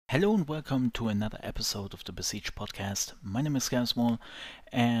Hello and welcome to another episode of the Besiege podcast. My name is Gamsmall,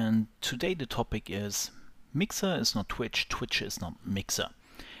 and today the topic is Mixer is not Twitch, Twitch is not Mixer.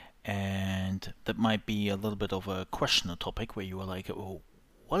 And that might be a little bit of a questioner topic where you are like, oh,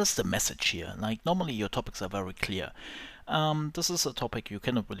 what is the message here? Like, normally your topics are very clear. This is a topic you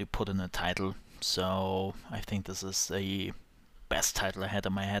cannot really put in a title, so I think this is the best title I had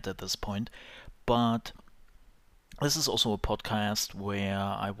in my head at this point. But this is also a podcast where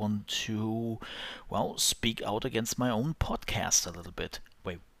I want to, well, speak out against my own podcast a little bit.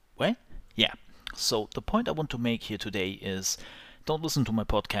 Wait, what? Yeah. So the point I want to make here today is don't listen to my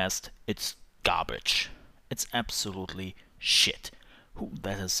podcast. It's garbage. It's absolutely shit. Ooh,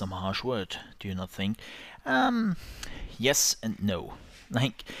 that is some harsh word, do you not think? Yes and no.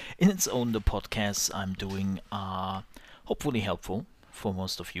 Like, in its own, the podcasts I'm doing are hopefully helpful for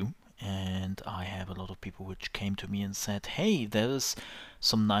most of you, and I have a lot of people which came to me and said, hey, there's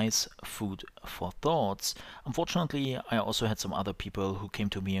some nice food for thoughts. Unfortunately, I also had some other people who came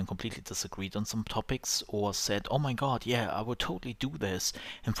to me and completely disagreed on some topics or said, oh my god, yeah, I would totally do this,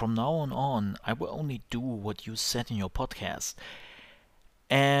 and from now on, I will only do what you said in your podcast.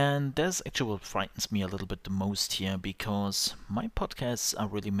 And that's actually what frightens me a little bit the most here, because my podcasts are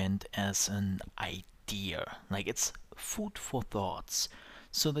really meant as an idea. Like, it's food for thoughts,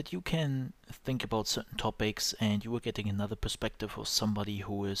 so that you can think about certain topics and you are getting another perspective of somebody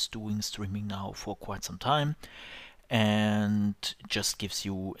who is doing streaming now for quite some time and just gives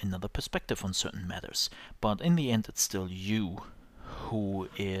you another perspective on certain matters. But in the end, it's still you who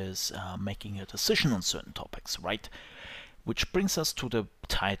is making a decision on certain topics, right? Which brings us to the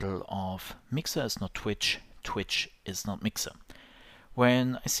title of Mixer is not Twitch, Twitch is not Mixer.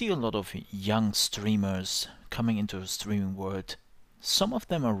 When I see a lot of young streamers coming into the streaming world, some of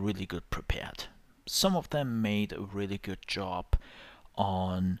them are really good prepared. Some of them made a really good job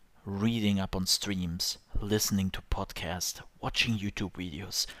on reading up on streams, listening to podcasts, watching YouTube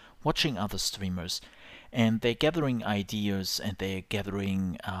videos, watching other streamers, and they're gathering ideas and they're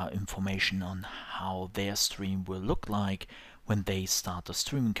gathering information on how their stream will look like when they start a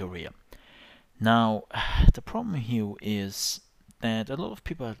streaming career. Now, the problem here is that a lot of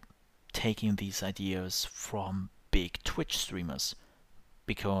people are taking these ideas from big Twitch streamers,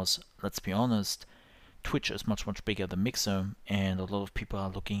 because let's be honest, Twitch is much bigger than Mixer, and a lot of people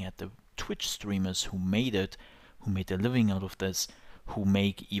are looking at the Twitch streamers who made it, who made a living out of this, who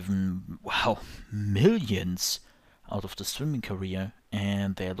make even, well, millions out of the streaming career,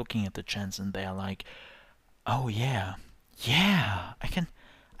 and they're looking at the chance and they're like, oh yeah, I can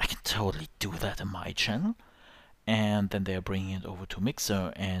totally do that in my channel. And then they're bringing it over to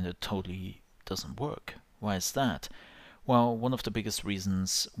Mixer and it totally doesn't work. Why is that? Well, one of the biggest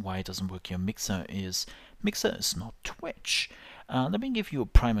reasons why it doesn't work here in Mixer is not Twitch. Let me give you a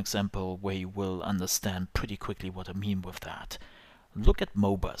prime example where you will understand pretty quickly what I mean with that. Look at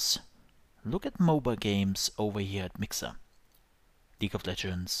MOBAs. Look at MOBA games over here at Mixer. League of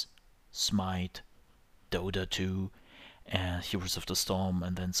Legends, Smite, Dota 2, Heroes of the Storm,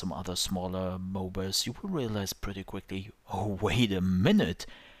 and then some other smaller MOBAs. You will realize pretty quickly, oh wait a minute,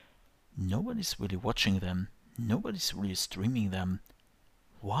 nobody's really watching them. Nobody's really streaming them.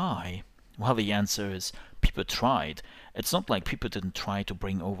 Why? Well, the answer is people tried. It's not like people didn't try to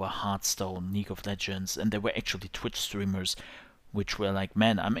bring over Hearthstone, League of Legends, and there were actually Twitch streamers which were like,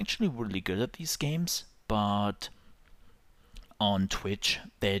 man, I'm actually really good at these games, but on Twitch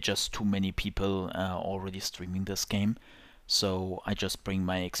there are just too many people already streaming this game, so I just bring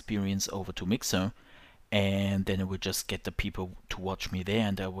my experience over to Mixer, and then I would just get the people to watch me there,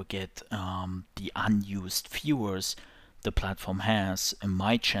 and I would get the unused viewers the platform has in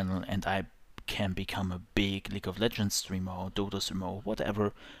my channel, and I can become a big League of Legends streamer or Dota streamer or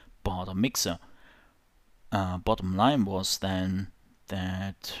whatever, but on Mixer. Bottom line was then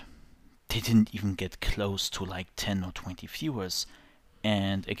that they didn't even get close to like 10 or 20 viewers.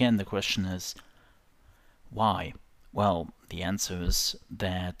 And again, the question is, why? Well, the answer is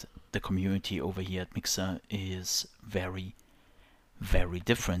that the community over here at Mixer is very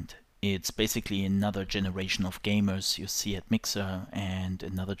different. It's basically another generation of gamers you see at Mixer and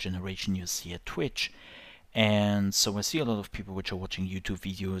another generation you see at Twitch. And so I see a lot of people which are watching YouTube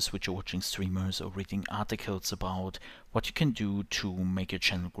videos, which are watching streamers or reading articles about what you can do to make your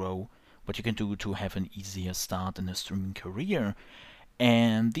channel grow, what you can do to have an easier start in a streaming career.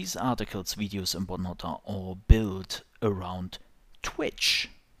 And these articles, videos and whatnot are all built around Twitch.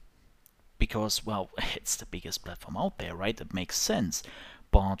 Because, well, it's the biggest platform out there, right? It makes sense.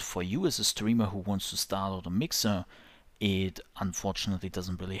 But for you as a streamer who wants to start out a Mixer, it unfortunately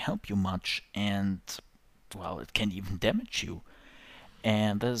doesn't really help you much, and, well, it can even damage you.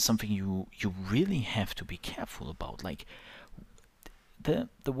 and that is something you really have to be careful about. Like the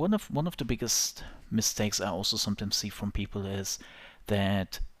one of the biggest mistakes I also sometimes see from people is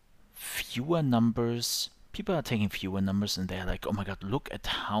that fewer numbers people are taking fewer numbers and they're like, oh my god, look at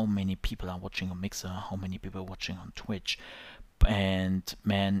how many people are watching on Mixer, how many people are watching on Twitch. And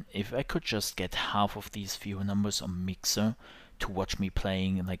man, if I could just get half of these fewer numbers on Mixer to watch me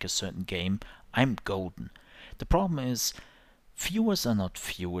playing like a certain game, I'm golden. The problem is viewers are not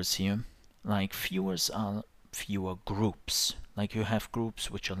viewers here. Like viewers are fewer groups. Like you have groups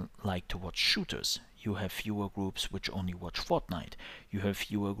which are like to watch shooters. You have fewer groups which only watch Fortnite. You have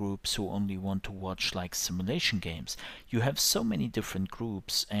fewer groups who only want to watch like simulation games. You have so many different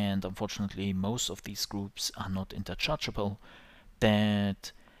groups, and unfortunately most of these groups are not interchangeable,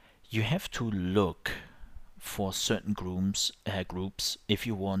 that you have to look for certain groups if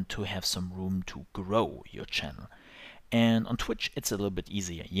you want to have some room to grow your channel. And on Twitch, it's a little bit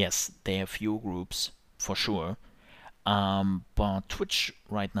easier. Yes, there are few groups for sure, but Twitch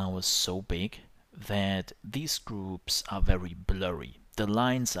right now is so big that these groups are very blurry. The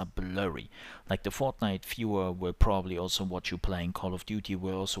lines are blurry. Like the Fortnite viewer will probably also watch you playing Call of Duty,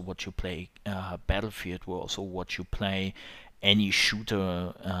 will also watch you play Battlefield, will also watch you play any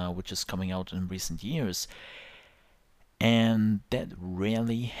shooter which is coming out in recent years. And that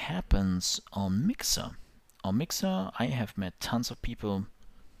rarely happens on Mixer. On Mixer, I have met tons of people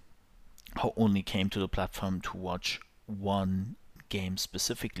who only came to the platform to watch one game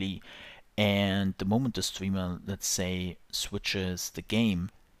specifically, and the moment the streamer, let's say, switches the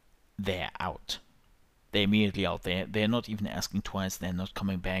game, they're out. They're immediately out there. They're not even asking twice. They're not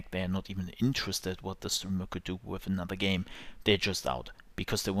coming back. They're not even interested what the streamer could do with another game. They're just out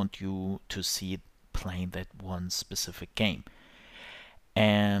because they want you to see it playing that one specific game.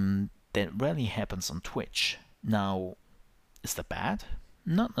 And that rarely happens on Twitch. Now, is that bad?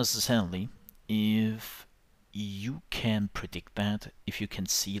 Not necessarily. If you can predict that, if you can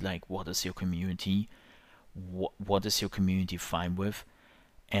see like what is your community, what is your community fine with,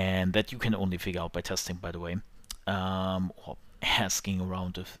 and that you can only figure out by testing, by the way, or asking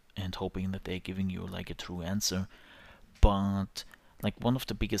around and hoping that they're giving you like a true answer. But like one of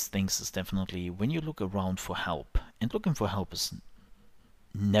the biggest things is definitely when you look around for help, and looking for help is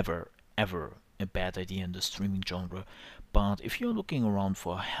never ever a bad idea in the streaming genre. But if you're looking around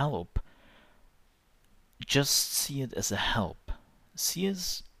for help, just see it as a help. See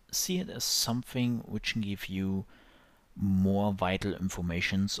it as something which can give you more vital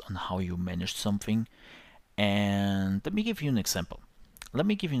informations on how you manage something. And let me give you an example. Let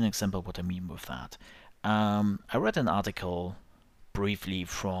me give you an example what I mean with that. I read an article briefly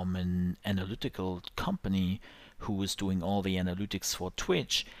from an analytical company who was doing all the analytics for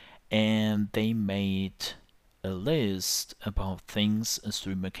Twitch, and they made a list about things a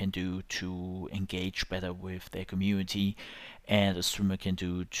streamer can do to engage better with their community, and a streamer can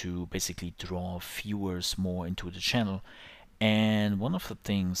do to basically draw viewers more into the channel. And one of the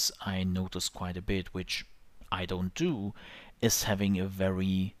things I noticed quite a bit, which I don't do, is having a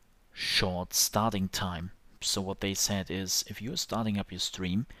very short starting time. So what they said is, if you're starting up your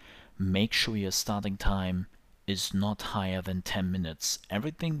stream, make sure your starting time is not higher than 10 minutes.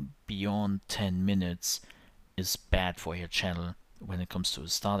 Everything beyond 10 minutes is bad for your channel when it comes to a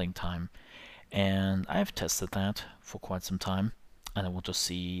starting time. And I've tested that for quite some time, and I want to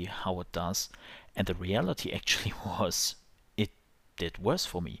see how it does. And the reality actually was it did worse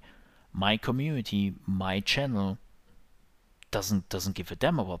for me. My community, my channel doesn't give a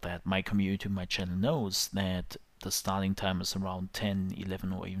damn about that. My community, my channel knows that the starting time is around 10,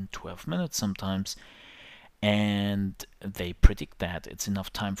 11 or even 12 minutes sometimes, and they predict that it's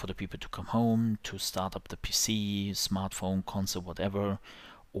enough time for the people to come home, to start up the PC, smartphone, console, whatever,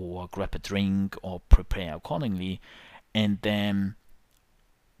 or grab a drink or prepare accordingly, and then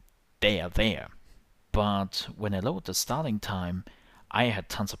they are there. But when I load the starting time, I had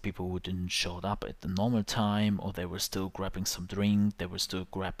tons of people who didn't show up at the normal time, or they were still grabbing some drink, they were still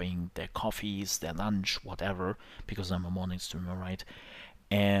grabbing their coffees, their lunch, whatever, because I'm a morning streamer, right?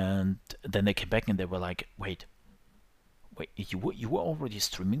 And then they came back and they were like, wait, you were already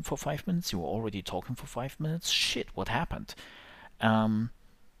streaming for 5 minutes? You were already talking for 5 minutes? Shit, what happened? Um,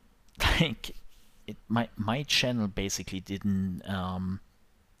 like, my channel basically didn't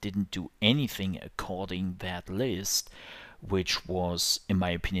do anything according that list, which was, in my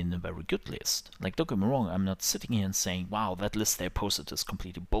opinion, a very good list. Like, don't get me wrong, I'm not sitting here and saying, wow, that list they posted is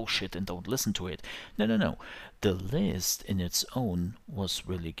completely bullshit and don't listen to it. No, no, no. The list in its own was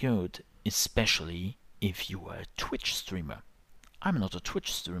really good, especially if you were a Twitch streamer. I'm not a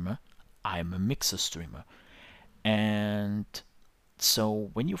Twitch streamer, I'm a Mixer streamer. And So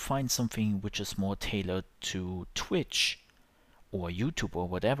when you find something which is more tailored to Twitch or YouTube or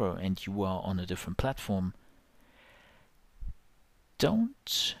whatever, and you are on a different platform,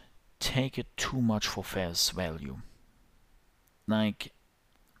 don't take it too much for face value. Like,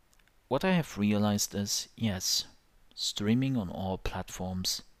 what I have realized is, yes, streaming on all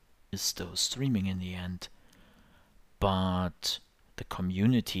platforms is still streaming in the end, but the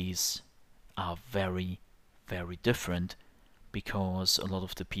communities are very, very different, because a lot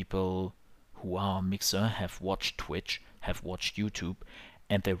of the people who are on Mixer have watched Twitch, have watched YouTube,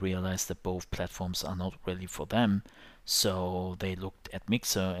 and they realized that both platforms are not really for them. So they looked at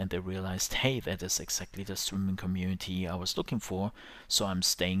Mixer and they realized, hey, that is exactly the streaming community I was looking for, so I'm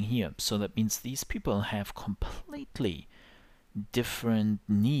staying here. So that means these people have completely different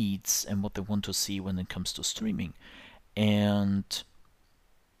needs and what they want to see when it comes to streaming. And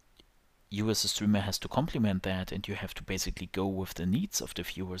you as a streamer has to complement that, and you have to basically go with the needs of the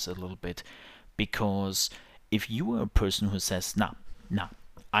viewers a little bit. Because if you are a person who says, nah,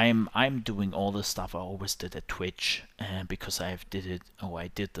 I'm doing all the stuff I always did at Twitch, and because I did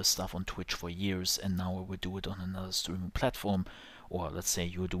the stuff on Twitch for years, and now I will do it on another streaming platform, or let's say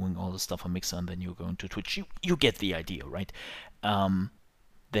you're doing all the stuff on Mixer and then you're going to Twitch, you get the idea, right?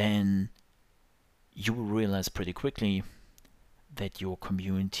 Then you will realize pretty quickly that your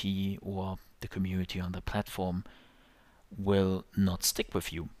community or the community on the platform will not stick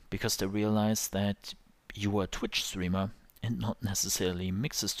with you, because they realize that you are a Twitch streamer and not necessarily a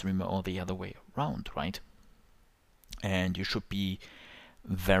Mixer streamer, or the other way around, right? And you should be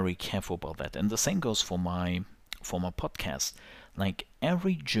very careful about that. And the same goes for my podcast. Like,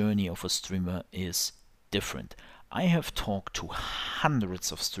 every journey of a streamer is different. I have talked to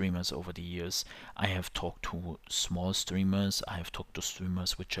hundreds of streamers over the years. I have talked to small streamers. I have talked to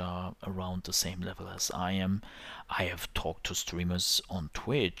streamers which are around the same level as I am. I have talked to streamers on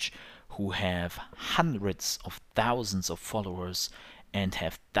Twitch who have hundreds of thousands of followers and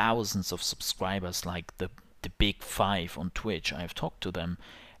have thousands of subscribers, like the big five on Twitch. I have talked to them,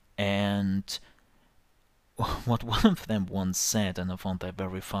 and what one of them once said, and I found that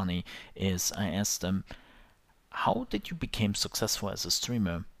very funny, is I asked them, how did you become successful as a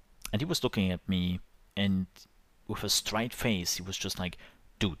streamer? And he was looking at me, and with a straight face, he was just like,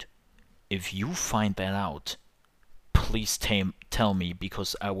 dude, if you find that out, please tell me,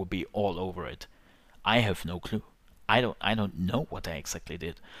 because I will be all over it. I have no clue. I don't know what I exactly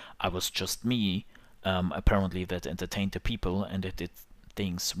did. I was just me, apparently that entertained the people and that did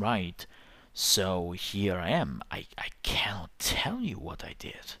things right. So here I am. I cannot tell you what I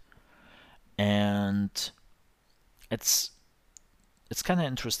did. And it's kind of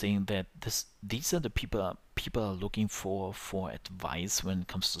interesting that these are the people are looking for advice when it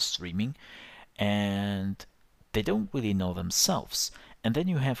comes to streaming, and they don't really know themselves. And then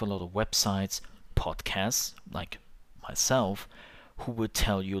you have a lot of websites, podcasts like myself, who would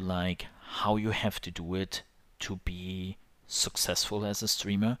tell you like how you have to do it to be successful as a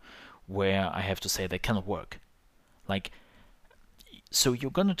streamer, where I have to say they cannot work. Like, so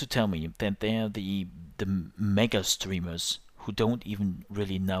you're going to tell me that they're the mega streamers who don't even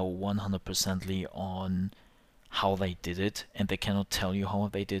really know 100%ly on how they did it, and they cannot tell you how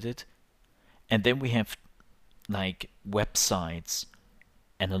they did it. And then we have like websites,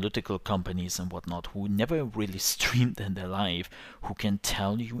 analytical companies and whatnot, who never really streamed in their life, who can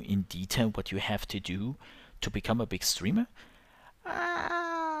tell you in detail what you have to do to become a big streamer.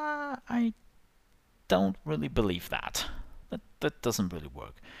 I don't really believe that. That doesn't really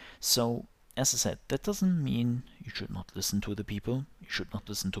work. So, as I said, that doesn't mean you should not listen to the people. You should not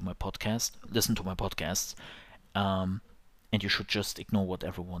listen to my podcast. Listen to my podcasts, and you should just ignore what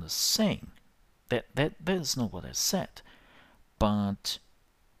everyone is saying. That is not what I said. But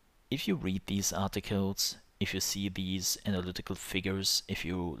if you read these articles, if you see these analytical figures, if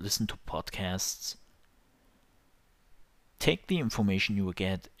you listen to podcasts, take the information you will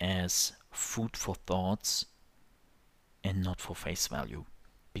get as food for thoughts and not for face value.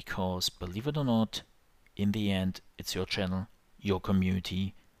 Because believe it or not, in the end, it's your channel, your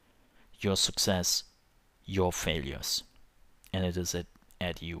community, your success, your failures. And it is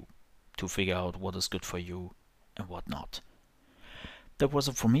at you to figure out what is good for you and what not. That was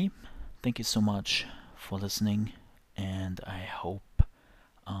it for me. Thank you so much for listening, and I hope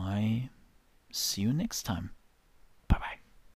I see you next time.